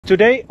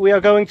Today we are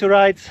going to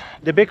ride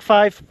the big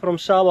 5 from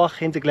Saalbach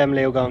Hinterglemm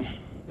Leogang.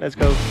 Let's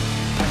go.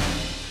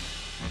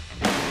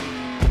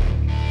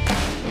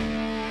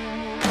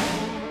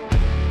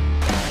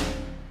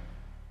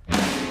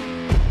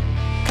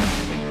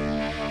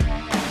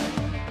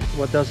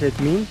 What does it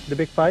mean, the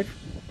big 5?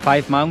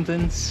 5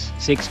 mountains,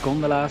 6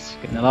 gondolas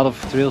and a lot of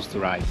trails to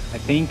ride. I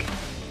think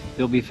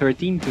there'll be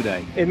 13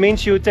 today. It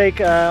means you take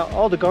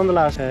all the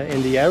gondolas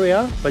in the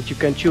area, but you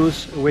can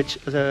choose which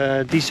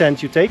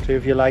descent you take. So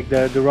if you like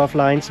the rough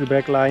lines, the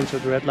black lines or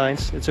the red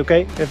lines, it's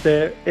okay. If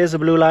there is a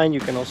blue line,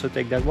 you can also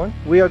take that one.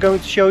 We are going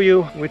to show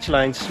you which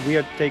lines we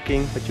are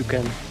taking, but you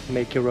can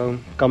make your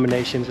own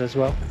combinations as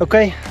well.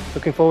 Okay,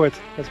 looking forward.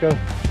 Let's go.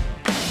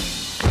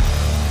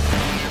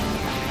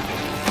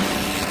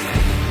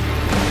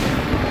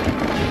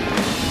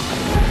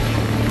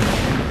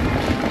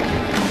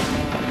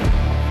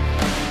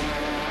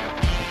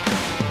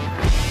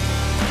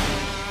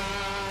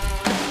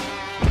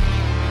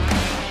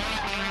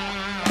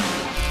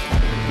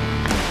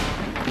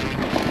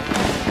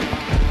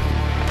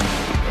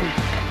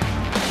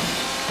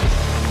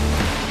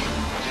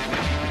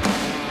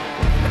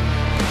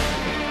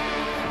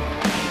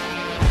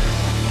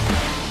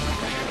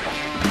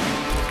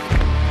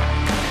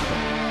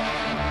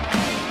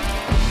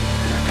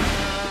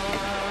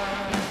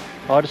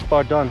 Hardest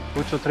part done,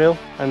 Wurzel Trail,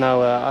 and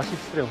now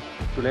Asitz Trail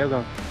to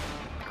Leogang.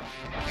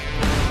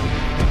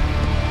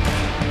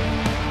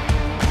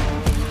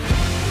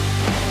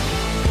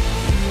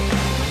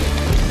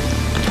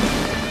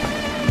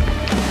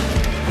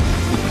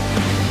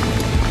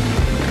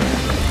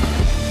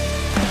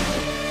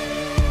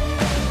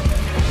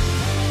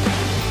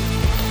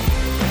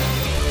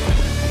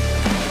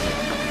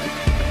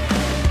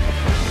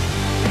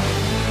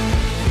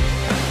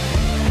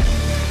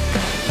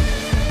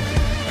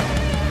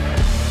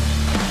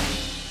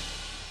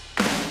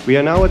 We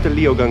are now at the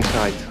Leogang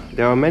site.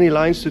 There are many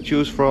lines to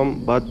choose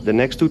from, but the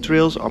next 2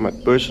 trails are my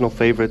personal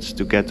favorites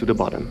to get to the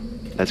bottom.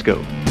 Let's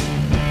go!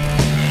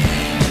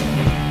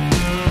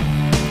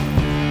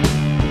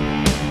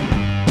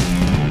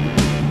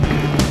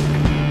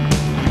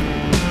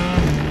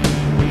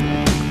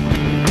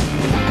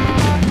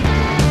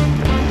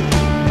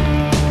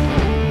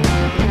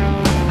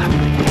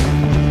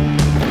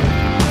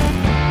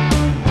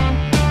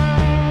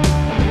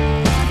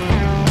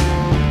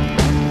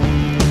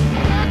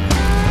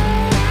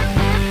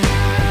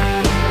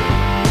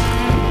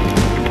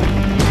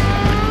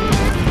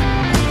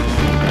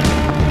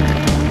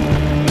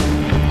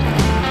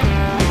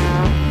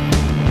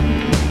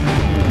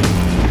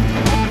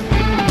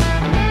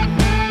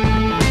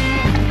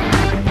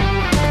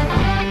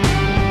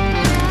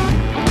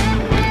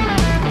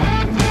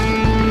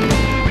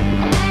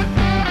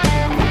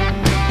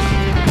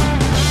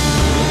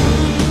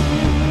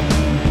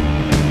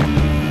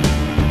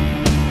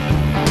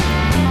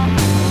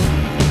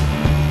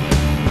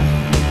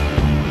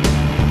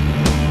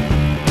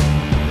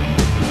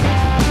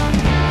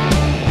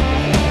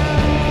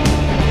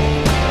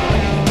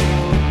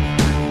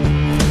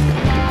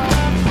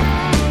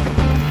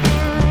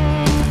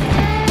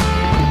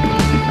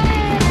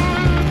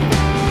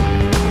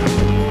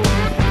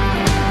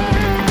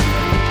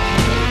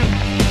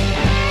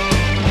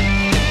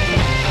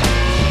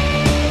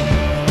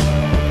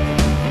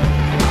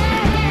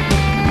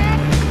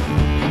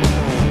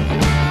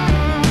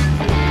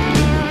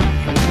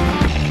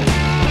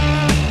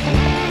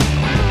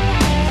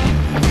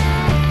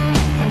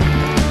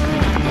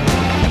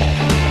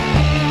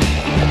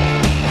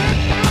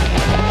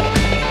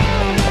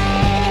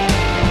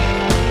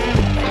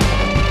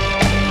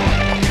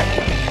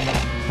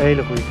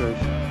 Hele goede keuze.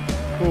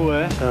 Cool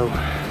hè? Zo.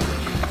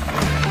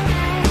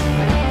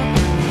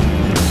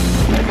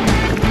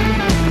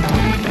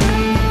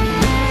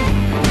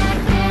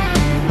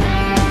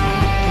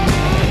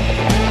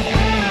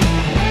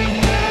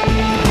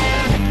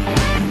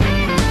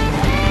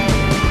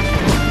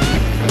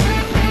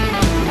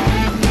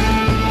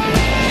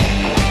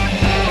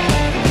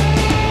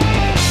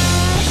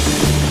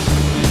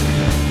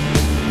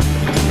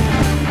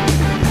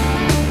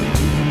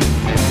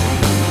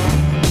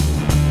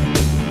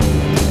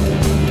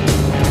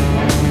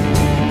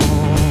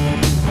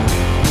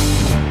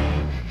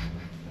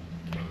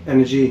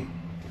 Energy.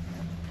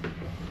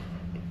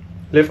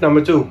 Lift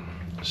number 2,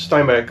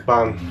 Steinberg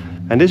baan.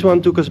 And this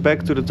one took us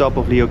back to the top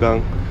of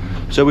Leogang,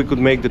 so we could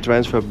make the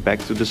transfer back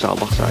to the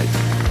Saalbach side.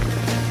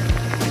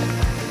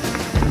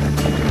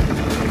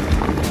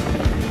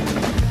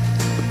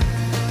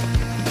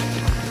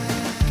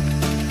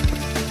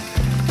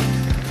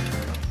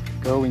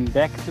 Going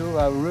back to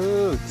our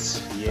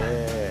roots.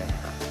 Yeah.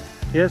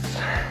 Yes,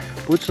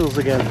 Wurzels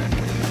again.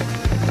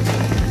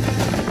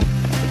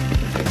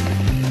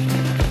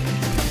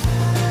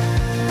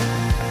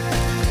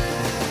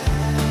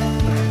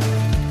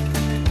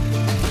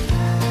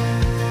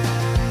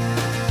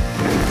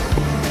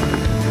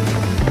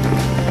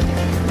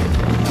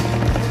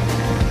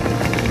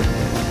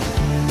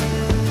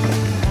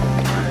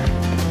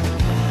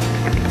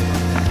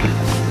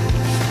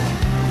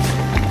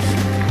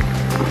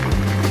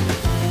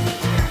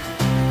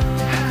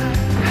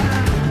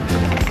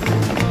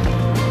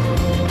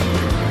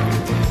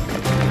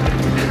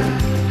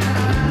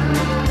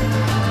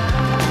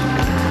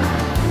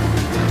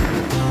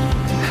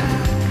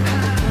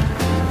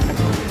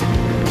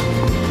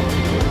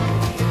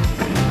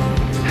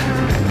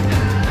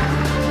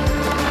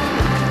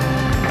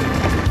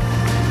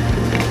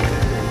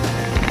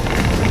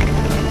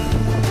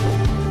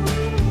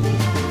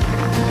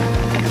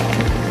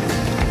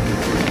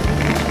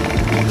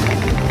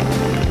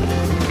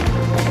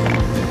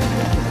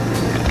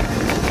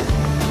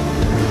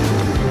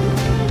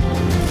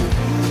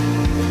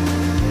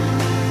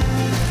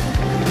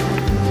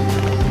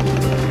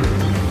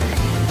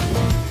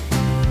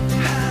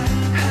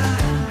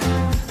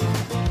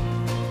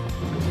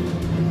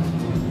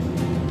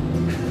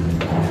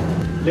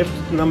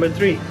 Lift number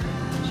 3,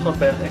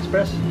 Saalbach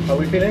Express. How are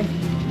we feeling?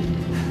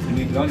 We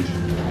need lunch.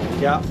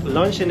 Yeah,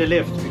 lunch in the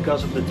lift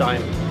because of the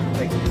time,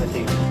 I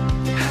think.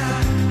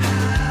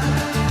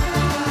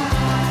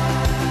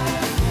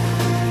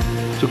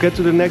 To get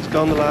to the next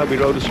gondola, we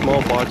rode a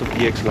small part of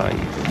the X line.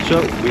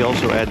 So we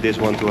also add this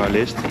one to our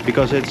list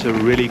because it's a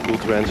really cool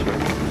transfer.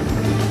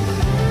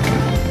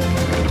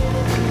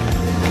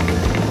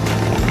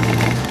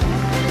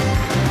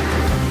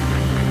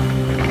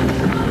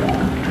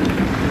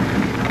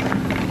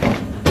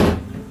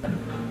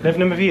 Lift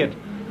number 4.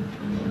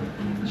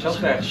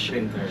 Saalbach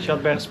Sprinter.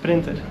 Saalbach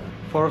Sprinter.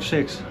 4 of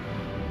 6.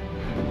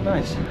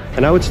 Nice.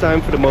 And now it's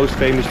time for the most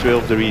famous trail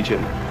of the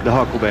region, the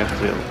Hacklberg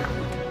Trail.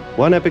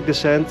 One epic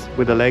descent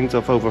with a length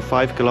of over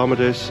 5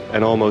 kilometers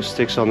and almost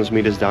 600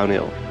 meters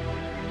downhill.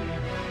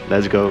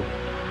 Let's go.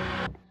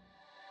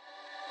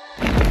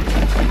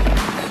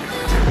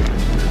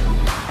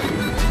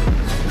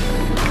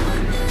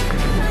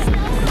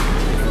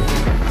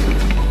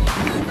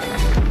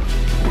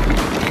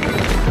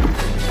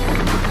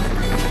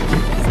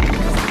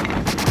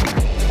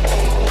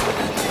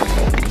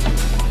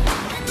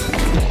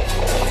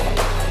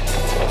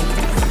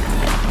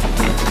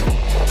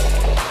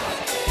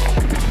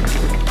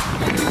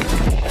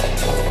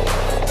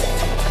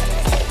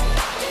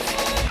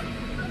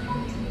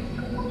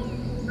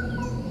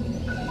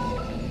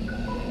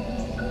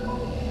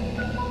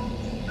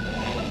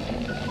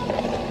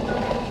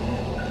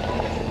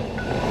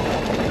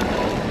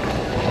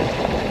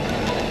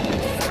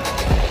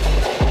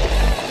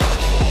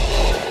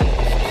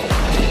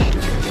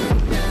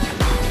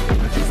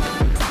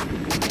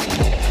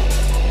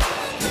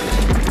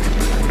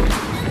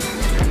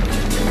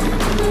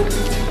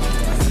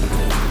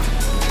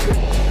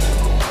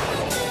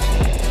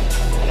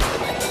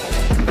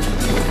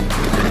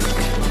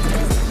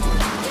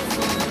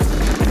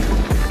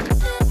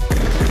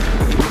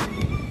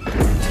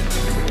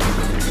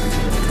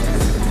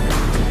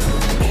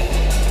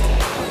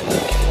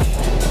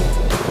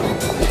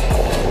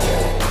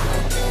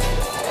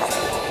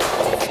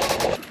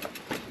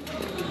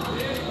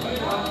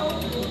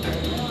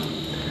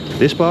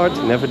 This part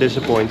never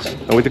disappoints.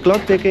 And with the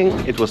clock ticking,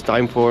 it was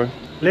time for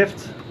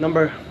Lift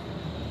number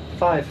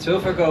 5.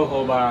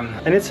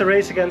 Zilverkogelbaan. And it's a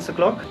race against the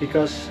clock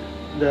because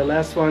the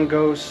last one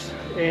goes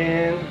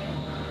in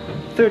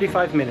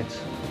 35 minutes.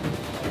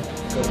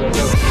 Go, go,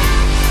 go.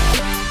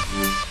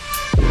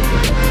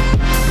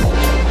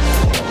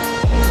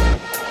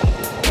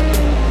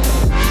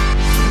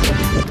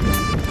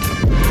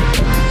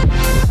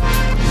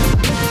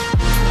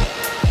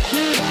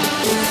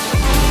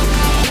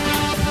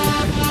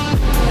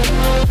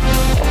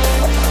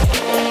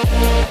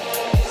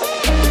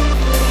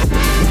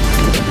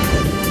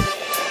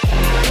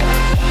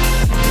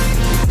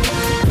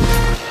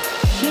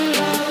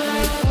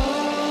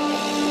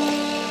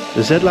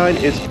 The Z-line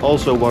is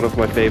also one of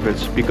my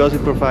favorites because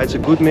it provides a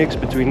good mix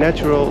between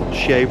natural,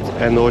 shaped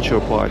and North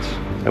Shore parts.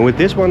 And with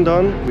this one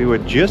done, we were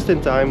just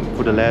in time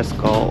for the last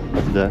call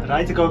of the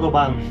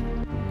Reizenkogelbaan.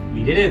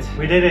 We did it.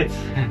 We did it.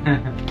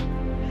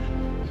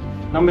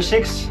 Number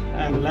 6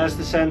 and the last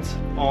descent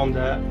on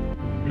the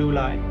blue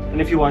line. And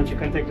if you want, you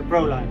can take the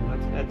pro line,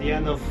 but at the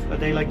end of a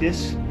day like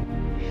this,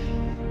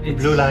 the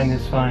blue line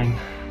is fine.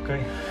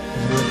 Okay,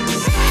 let's do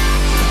it.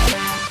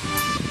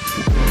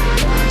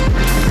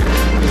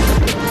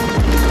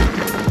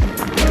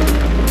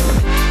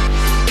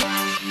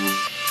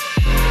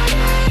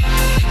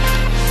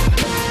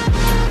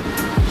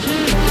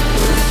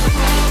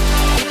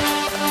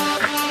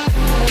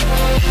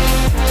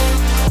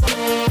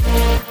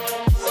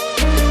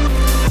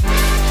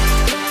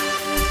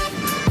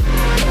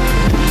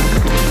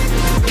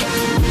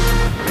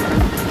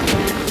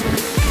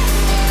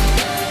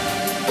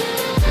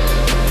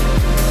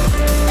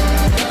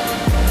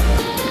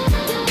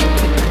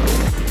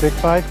 Big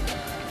 5.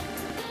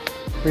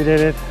 We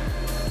did it.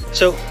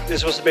 So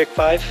this was the Big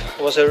 5.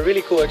 It was a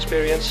really cool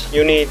experience.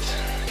 You need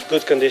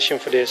good condition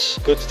for this,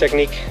 good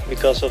technique,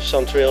 because of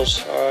some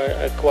trails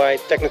are quite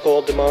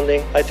technical,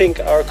 demanding. I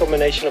think our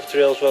combination of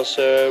trails was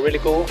really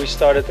cool. We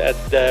started at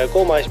the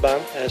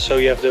Koolmeisbaan, so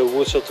you have the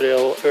Wurzel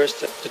Trail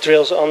first. The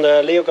trails on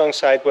the Leogang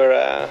side were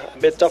a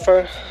bit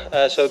tougher,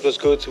 so it was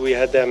good. We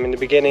had them in the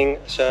beginning,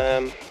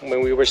 so,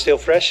 when we were still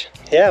fresh.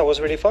 Yeah, it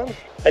was really fun.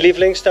 I leave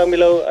links down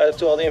below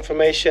to all the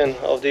information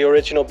of the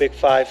original Big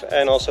 5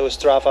 and also a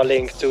Strava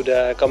link to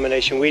the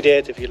combination we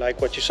did if you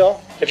like what you saw.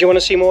 If you want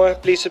to see more,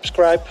 please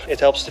subscribe, it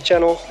helps the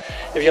channel.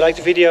 If you like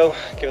the video,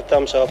 give it a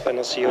thumbs up and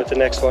I'll see you at the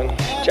next one.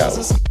 Ciao.